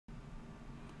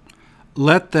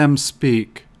Let them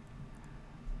speak.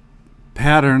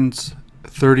 Patterns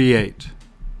 38.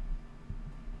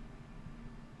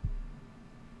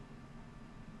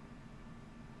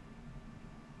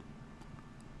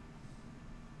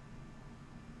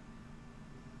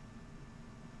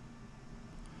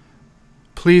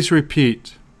 Please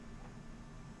repeat.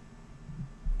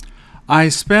 I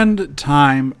spend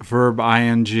time, verb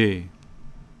ing.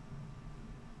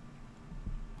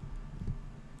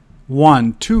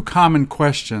 1. Two common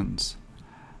questions.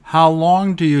 How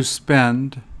long do you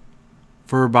spend,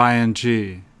 verb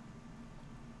ing?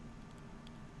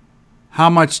 How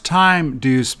much time do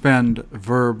you spend,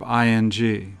 verb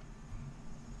ing?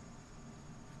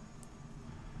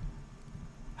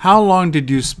 How long did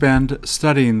you spend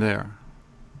studying there?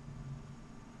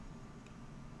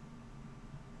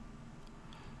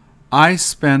 I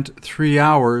spent 3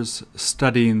 hours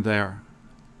studying there.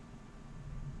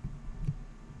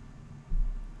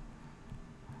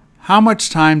 How much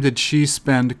time did she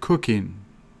spend cooking?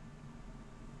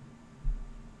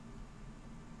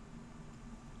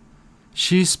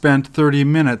 She spent 30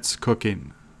 minutes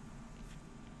cooking.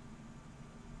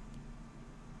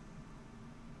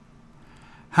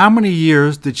 How many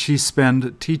years did she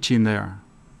spend teaching there?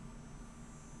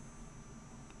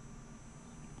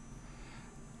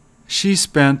 She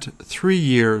spent 3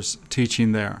 years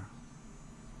teaching there.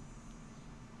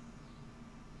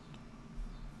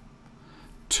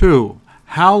 2.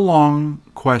 How long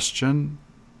question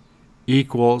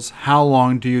equals how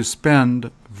long do you spend,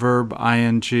 verb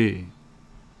ing.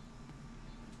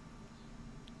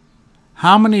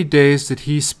 How many days did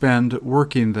he spend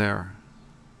working there?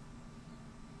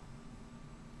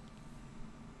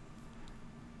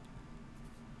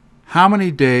 How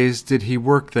many days did he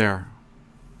work there?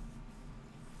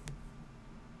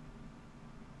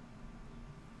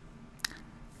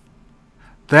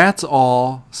 That's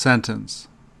all sentence.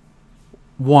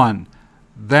 1.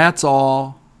 That's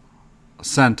all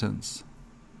sentence.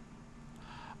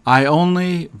 I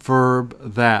only verb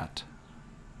that.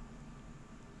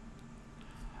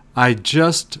 I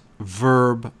just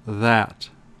verb that.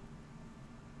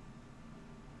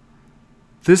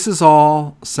 This is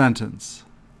all sentence.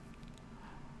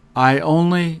 I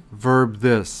only verb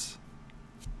this.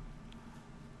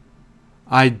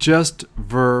 I just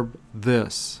verb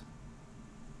this.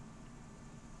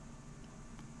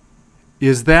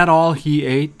 Is that all he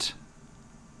ate?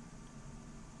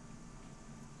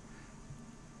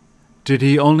 Did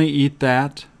he only eat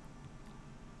that?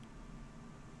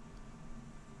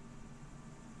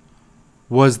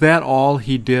 Was that all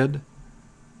he did?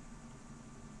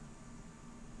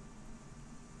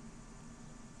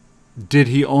 Did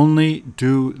he only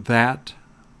do that?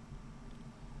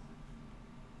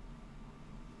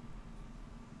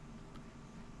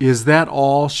 Is that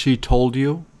all she told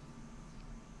you?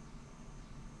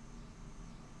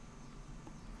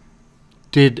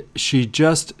 Did she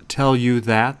just tell you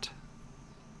that?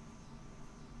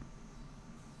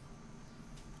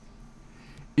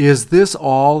 Is this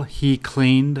all he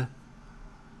cleaned?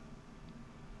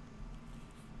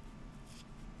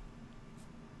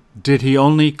 Did he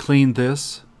only clean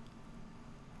this?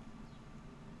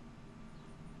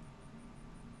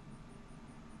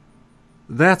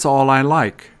 That's all I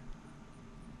like.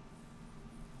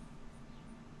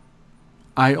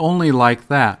 I only like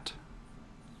that.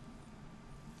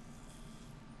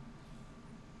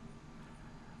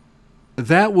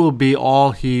 That will be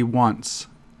all he wants.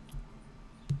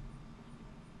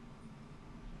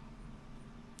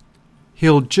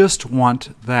 He'll just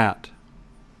want that.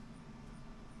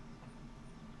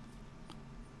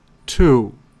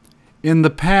 2. In the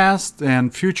past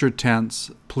and future tense,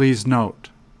 please note.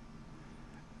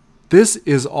 This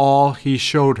is all he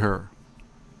showed her.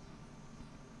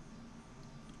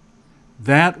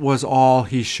 That was all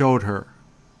he showed her.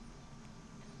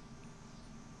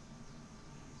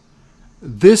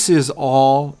 This is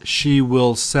all she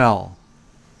will sell.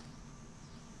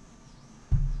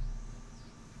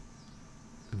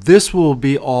 This will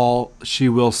be all she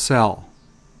will sell.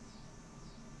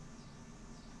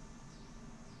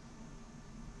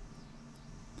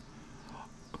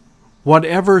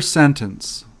 Whatever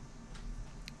sentence.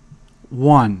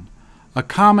 1. A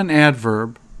common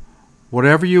adverb,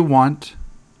 whatever you want,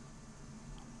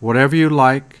 whatever you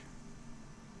like,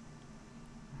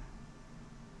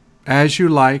 as you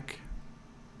like,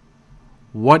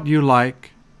 what you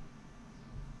like,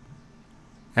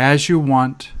 as you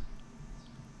want,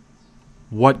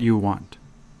 what you want.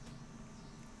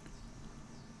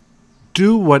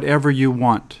 Do whatever you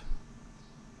want.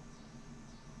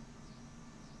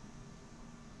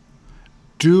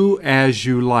 Do as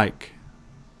you like.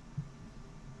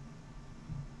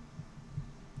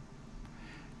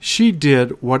 She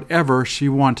did whatever she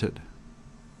wanted.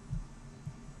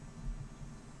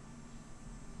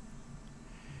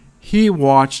 He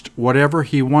watched whatever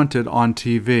he wanted on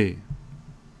TV.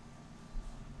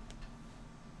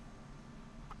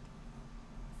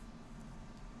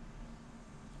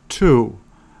 Two,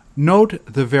 note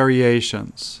the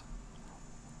variations.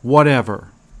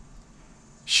 Whatever.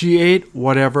 She ate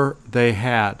whatever they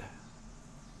had.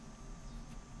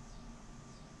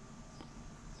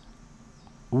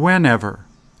 Whenever.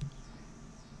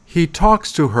 He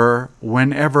talks to her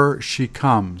whenever she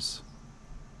comes.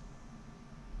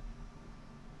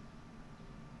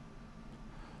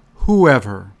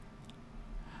 Whoever.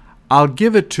 I'll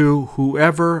give it to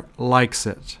whoever likes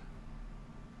it.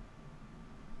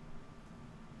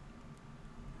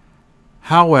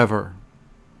 However.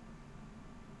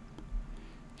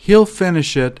 He'll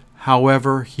finish it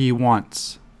however he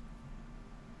wants.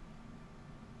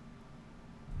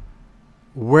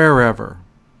 Wherever.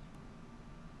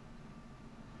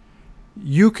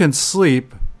 You can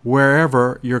sleep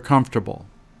wherever you're comfortable.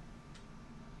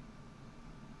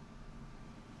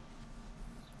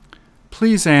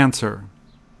 Please answer.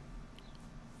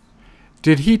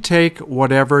 Did he take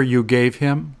whatever you gave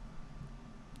him?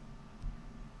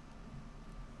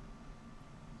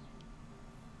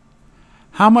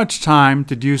 How much time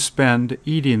did you spend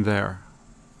eating there?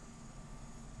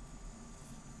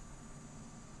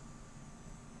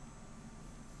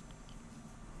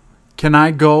 Can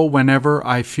I go whenever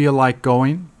I feel like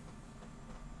going?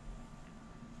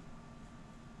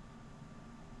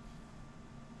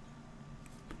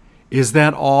 Is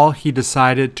that all he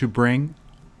decided to bring?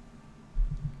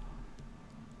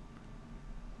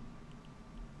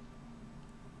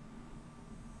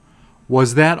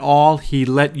 Was that all he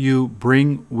let you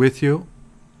bring with you?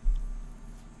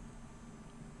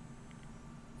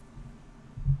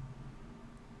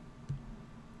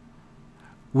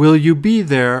 Will you be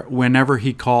there whenever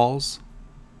he calls?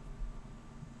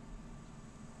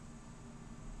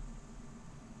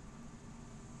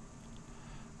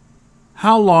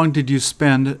 How long did you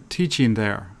spend teaching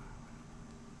there?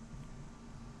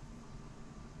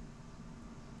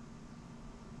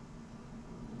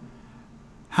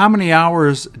 How many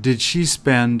hours did she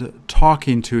spend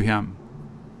talking to him?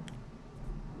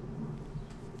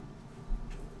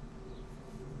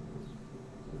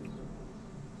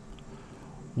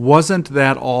 Wasn't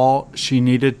that all she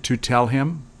needed to tell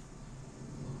him?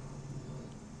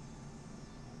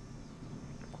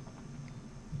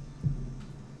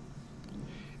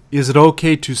 Is it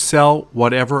okay to sell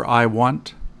whatever I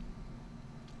want?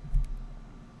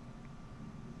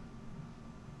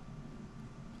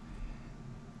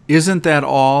 Isn't that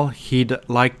all he'd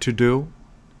like to do?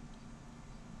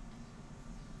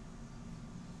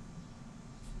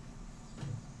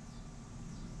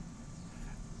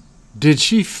 Did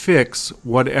she fix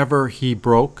whatever he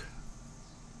broke?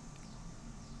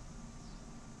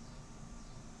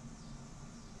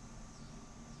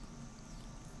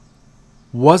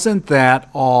 Wasn't that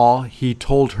all he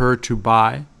told her to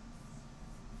buy?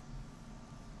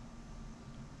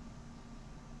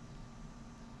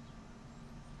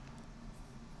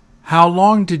 How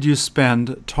long did you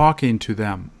spend talking to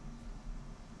them?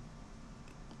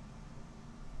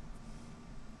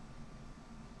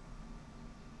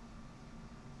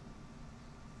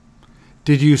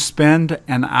 Did you spend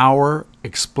an hour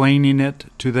explaining it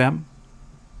to them?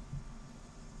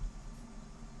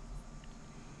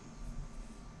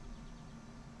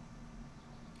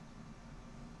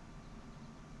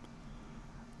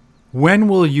 When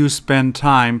will you spend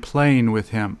time playing with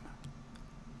him?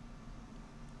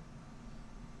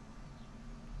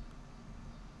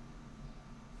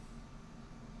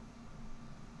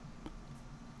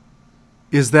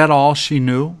 Is that all she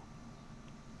knew?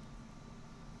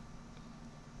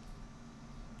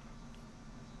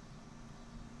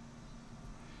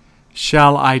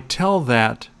 Shall I tell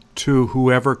that to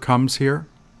whoever comes here?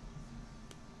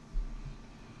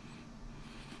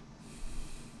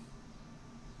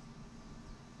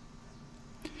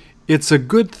 It's a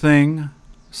good thing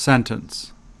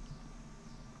sentence.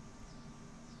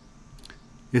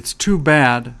 It's too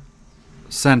bad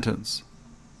sentence.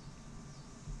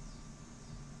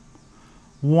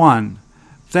 1.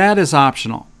 That is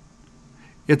optional.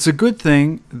 It's a good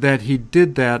thing that he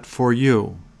did that for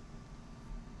you.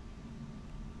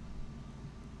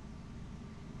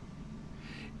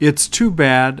 It's too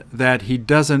bad that he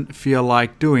doesn't feel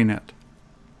like doing it.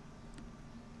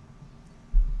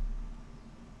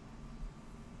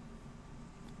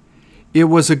 It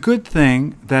was a good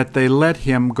thing that they let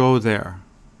him go there.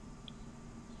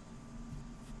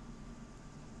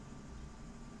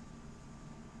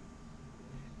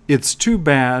 It's too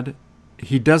bad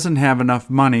he doesn't have enough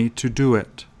money to do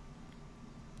it.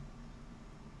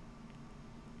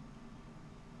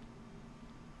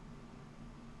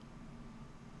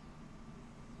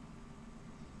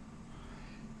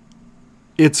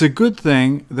 It's a good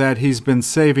thing that he's been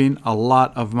saving a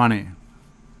lot of money.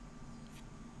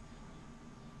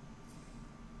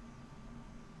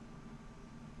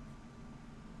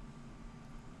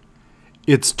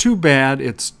 It's too bad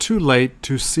it's too late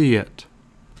to see it.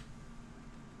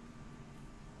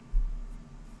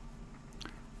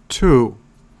 2.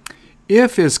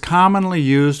 If is commonly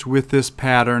used with this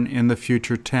pattern in the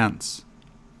future tense.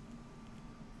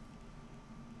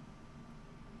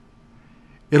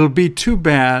 It'll be too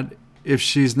bad if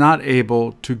she's not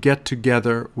able to get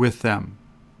together with them.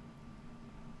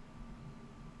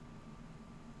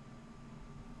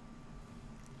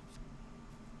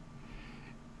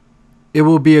 It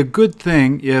will be a good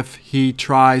thing if he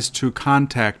tries to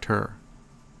contact her.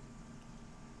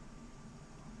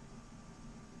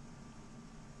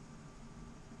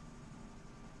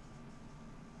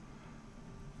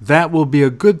 That will be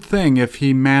a good thing if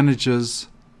he manages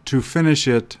to finish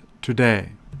it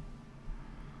today.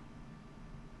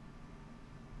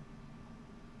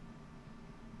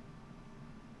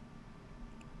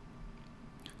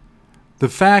 The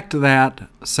fact that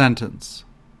sentence.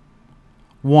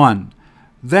 1.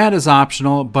 That is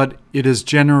optional, but it is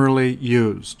generally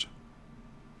used.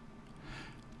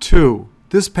 2.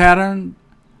 This pattern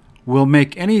will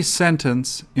make any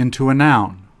sentence into a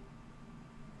noun.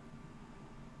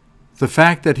 The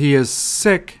fact that he is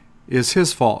sick is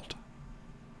his fault.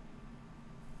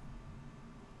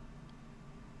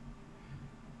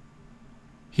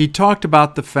 He talked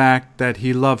about the fact that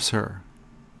he loves her.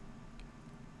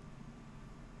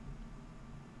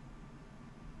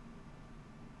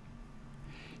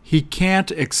 He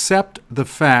can't accept the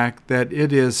fact that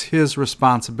it is his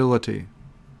responsibility.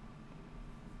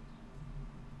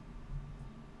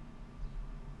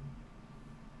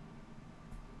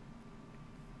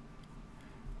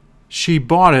 She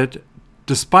bought it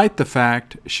despite the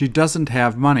fact she doesn't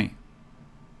have money.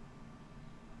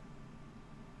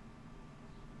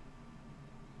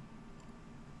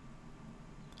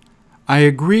 I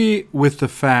agree with the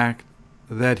fact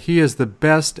that he is the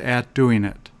best at doing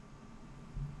it.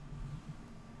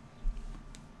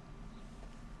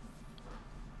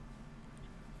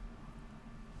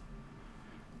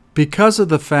 Because of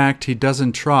the fact he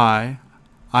doesn't try,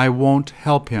 I won't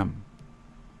help him.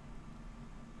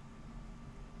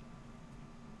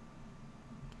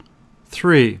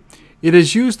 Three, it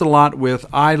is used a lot with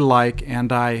I like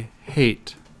and I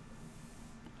hate.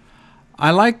 I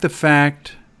like the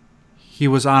fact he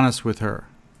was honest with her.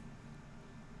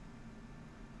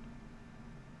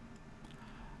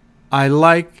 I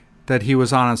like that he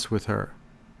was honest with her.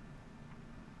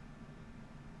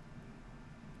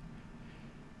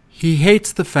 He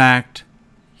hates the fact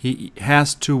he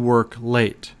has to work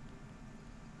late.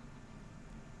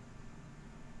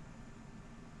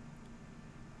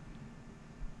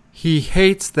 He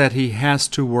hates that he has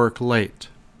to work late.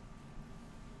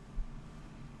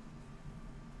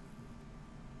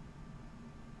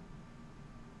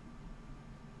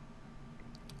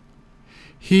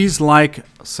 He's like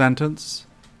sentence.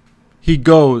 He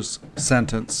goes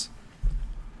sentence.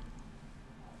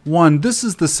 1. This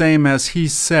is the same as he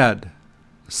said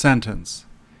sentence.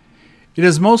 It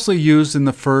is mostly used in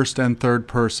the first and third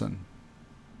person.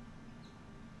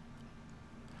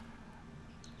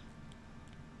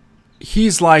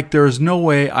 He's like, there is no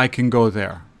way I can go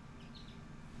there.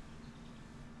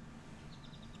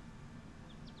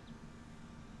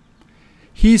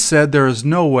 He said, there is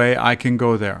no way I can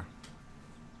go there.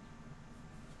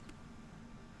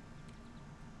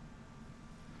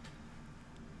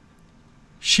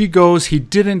 She goes, he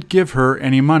didn't give her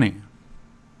any money.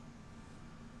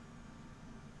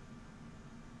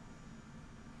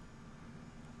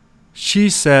 She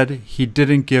said he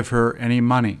didn't give her any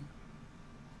money.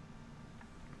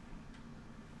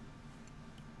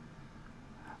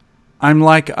 I'm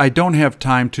like, I don't have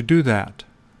time to do that.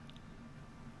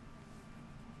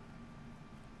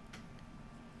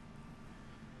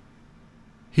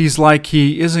 He's like,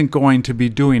 he isn't going to be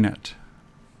doing it.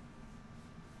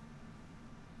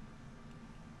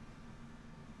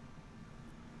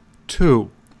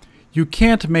 Two, you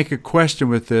can't make a question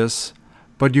with this,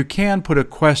 but you can put a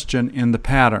question in the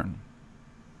pattern.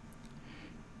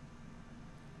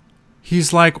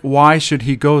 He's like, why should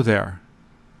he go there?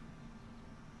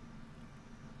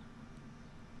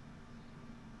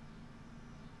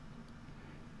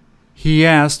 He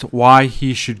asked why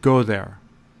he should go there.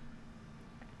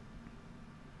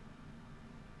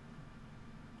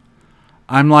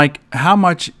 I'm like, how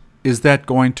much is that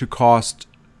going to cost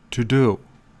to do?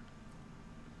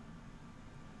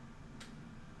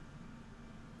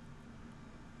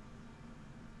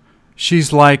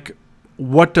 She's like,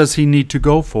 what does he need to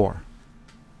go for?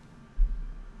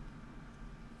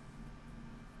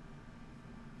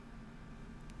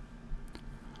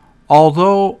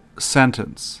 Although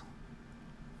sentence.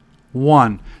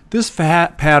 1. This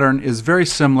pattern is very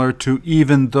similar to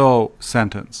even though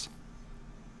sentence.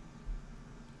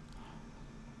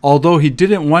 Although he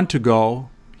didn't want to go,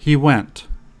 he went.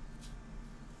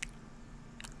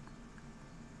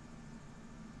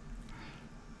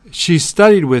 She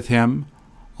studied with him,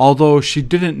 although she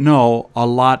didn't know a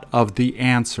lot of the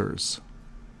answers.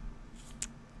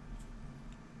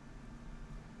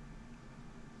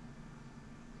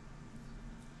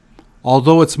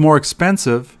 Although it's more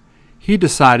expensive, he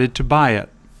decided to buy it.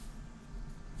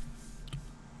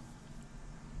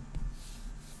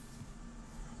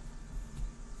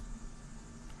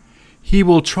 He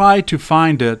will try to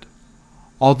find it,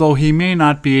 although he may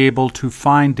not be able to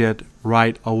find it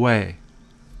right away.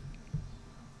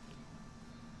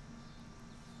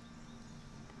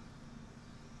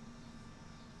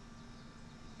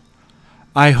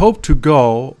 I hope to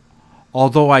go,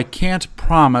 although I can't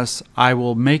promise I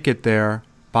will make it there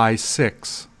by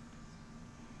 6.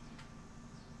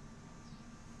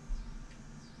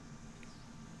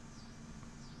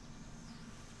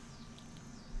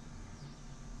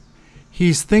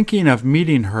 He's thinking of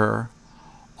meeting her,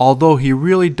 although he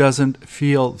really doesn't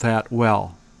feel that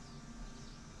well.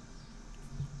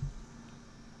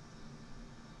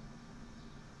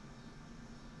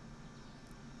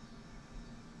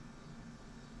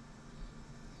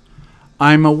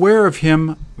 I'm aware of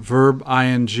him, verb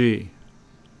ing.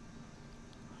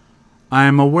 I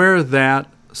am aware that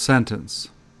sentence.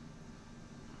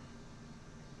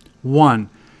 1.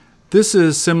 This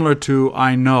is similar to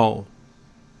I know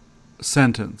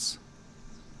sentence.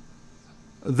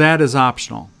 That is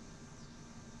optional.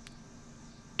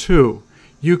 2.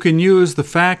 You can use the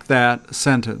fact that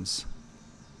sentence.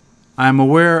 I am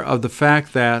aware of the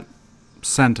fact that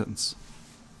sentence.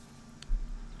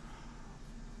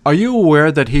 Are you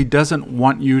aware that he doesn't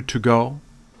want you to go?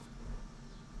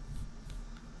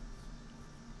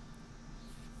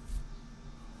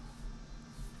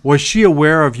 Was she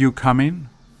aware of you coming?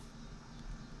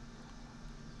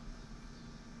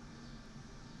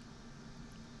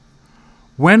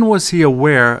 When was he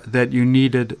aware that you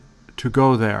needed to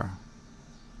go there?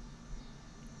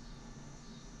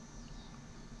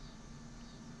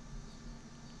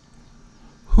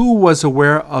 Who was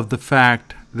aware of the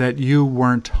fact that you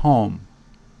weren't home?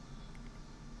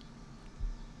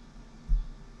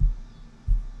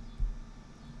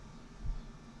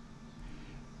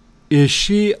 Is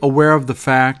she aware of the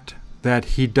fact that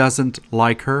he doesn't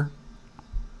like her?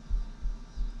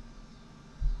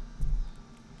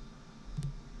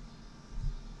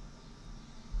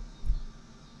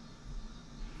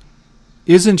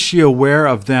 Isn't she aware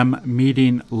of them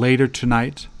meeting later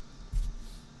tonight?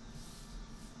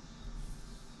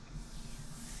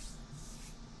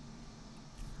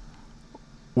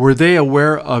 Were they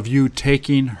aware of you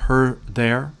taking her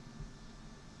there?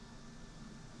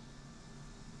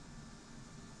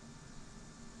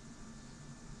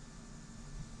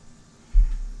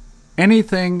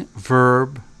 Anything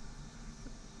verb,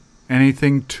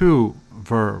 anything to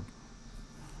verb.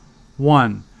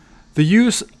 1. The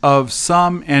use of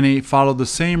some, any follow the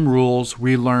same rules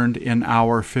we learned in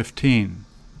hour 15.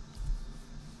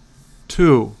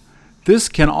 2. This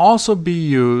can also be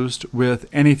used with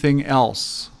anything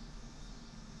else.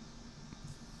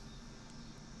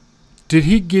 Did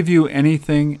he give you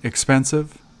anything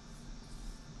expensive?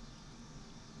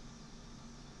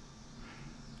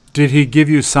 Did he give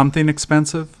you something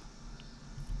expensive?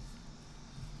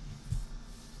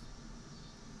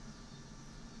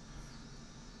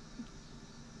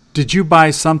 Did you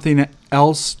buy something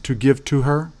else to give to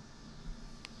her?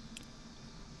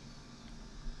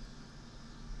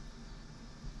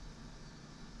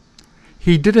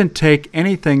 He didn't take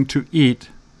anything to eat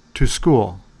to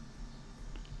school.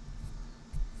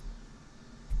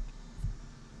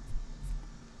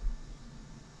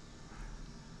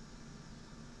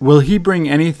 Will he bring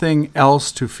anything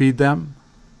else to feed them?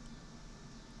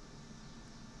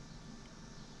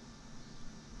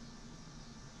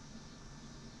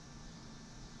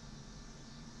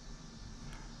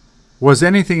 Was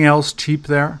anything else cheap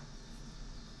there?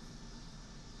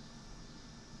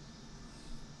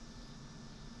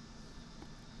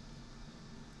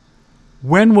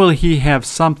 When will he have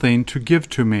something to give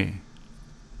to me?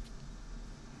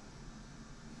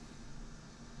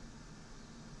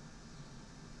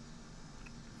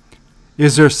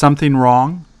 Is there something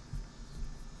wrong?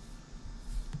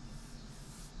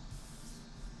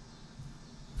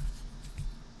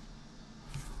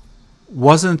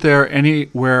 Wasn't there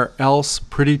anywhere else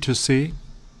pretty to see?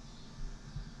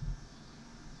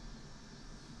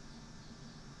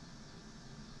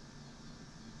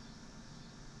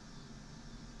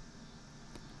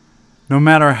 No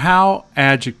matter how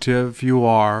adjective you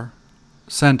are,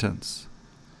 sentence.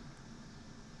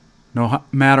 No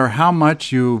matter how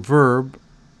much you verb,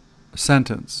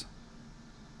 sentence.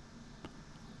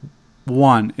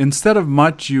 1. Instead of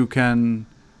much, you can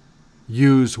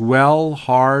use well,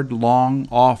 hard, long,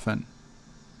 often.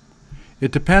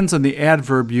 It depends on the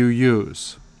adverb you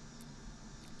use.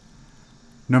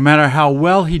 No matter how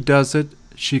well he does it,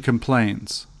 she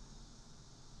complains.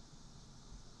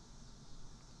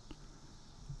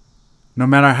 No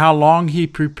matter how long he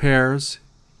prepares,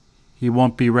 he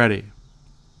won't be ready.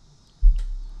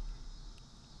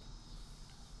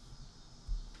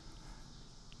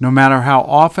 No matter how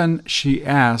often she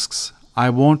asks,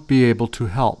 I won't be able to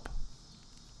help.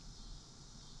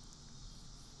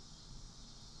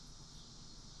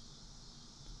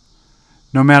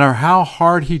 No matter how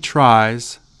hard he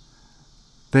tries,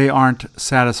 they aren't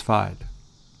satisfied.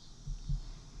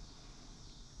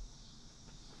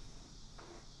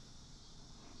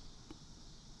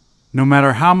 No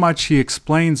matter how much he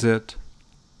explains it,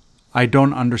 I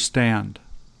don't understand.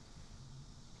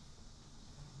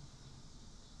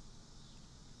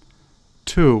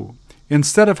 Two,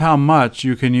 instead of how much,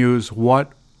 you can use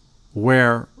what,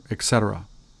 where, etc.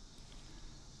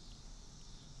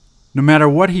 No matter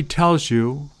what he tells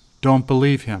you, don't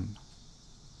believe him.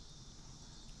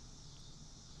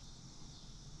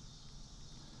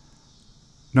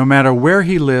 No matter where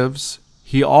he lives,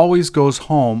 he always goes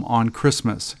home on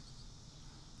Christmas.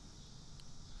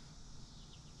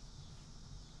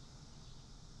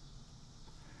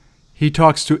 He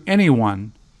talks to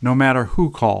anyone, no matter who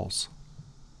calls.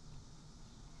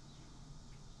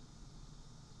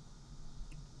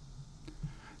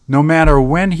 No matter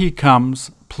when he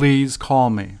comes, please call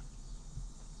me.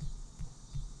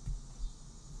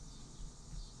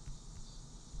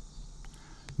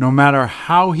 No matter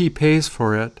how he pays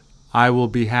for it, I will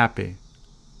be happy.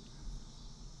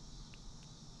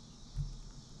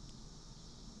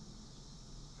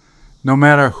 No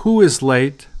matter who is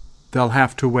late, they'll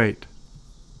have to wait.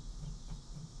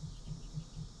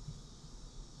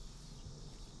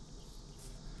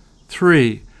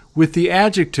 Three, with the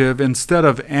adjective instead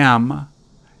of am,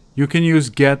 you can use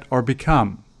get or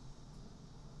become.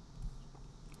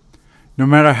 No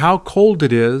matter how cold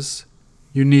it is,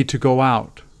 you need to go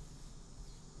out.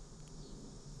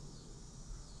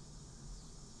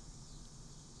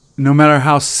 No matter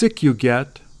how sick you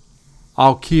get,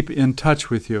 I'll keep in touch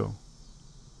with you.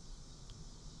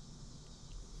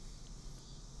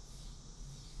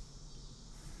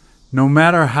 No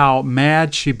matter how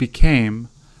mad she became,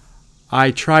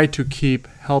 I try to keep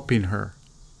helping her.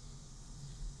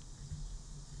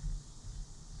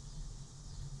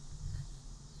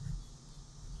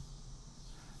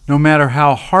 No matter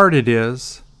how hard it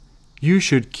is, you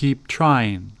should keep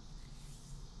trying.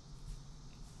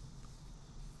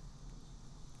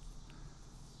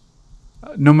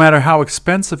 No matter how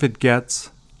expensive it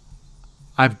gets,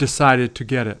 I've decided to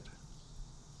get it.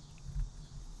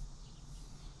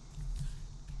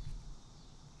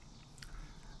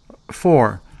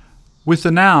 Four, with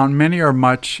the noun, many or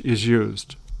much is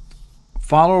used.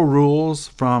 Follow rules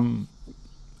from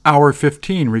hour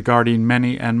 15 regarding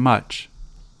many and much.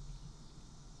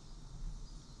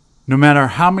 No matter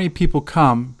how many people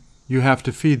come, you have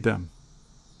to feed them.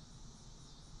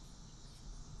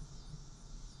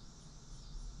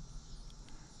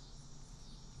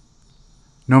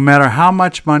 No matter how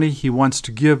much money he wants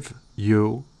to give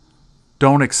you,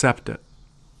 don't accept it.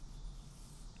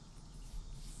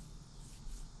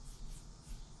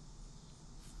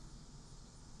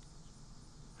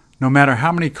 No matter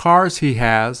how many cars he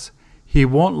has, he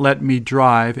won't let me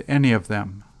drive any of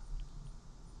them.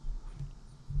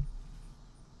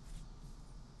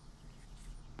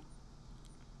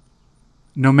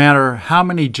 No matter how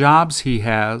many jobs he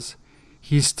has,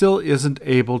 he still isn't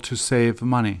able to save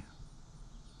money.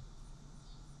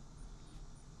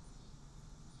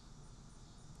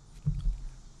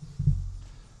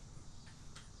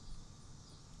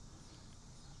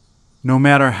 No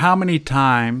matter how many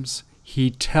times he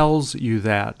tells you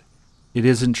that, it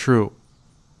isn't true.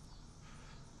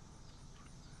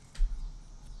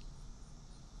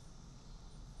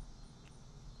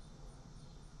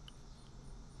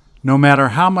 No matter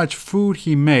how much food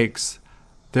he makes,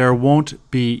 there won't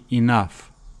be enough.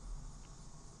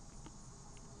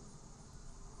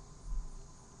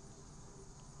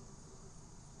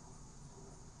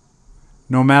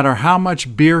 No matter how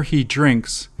much beer he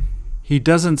drinks, he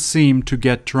doesn't seem to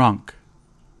get drunk.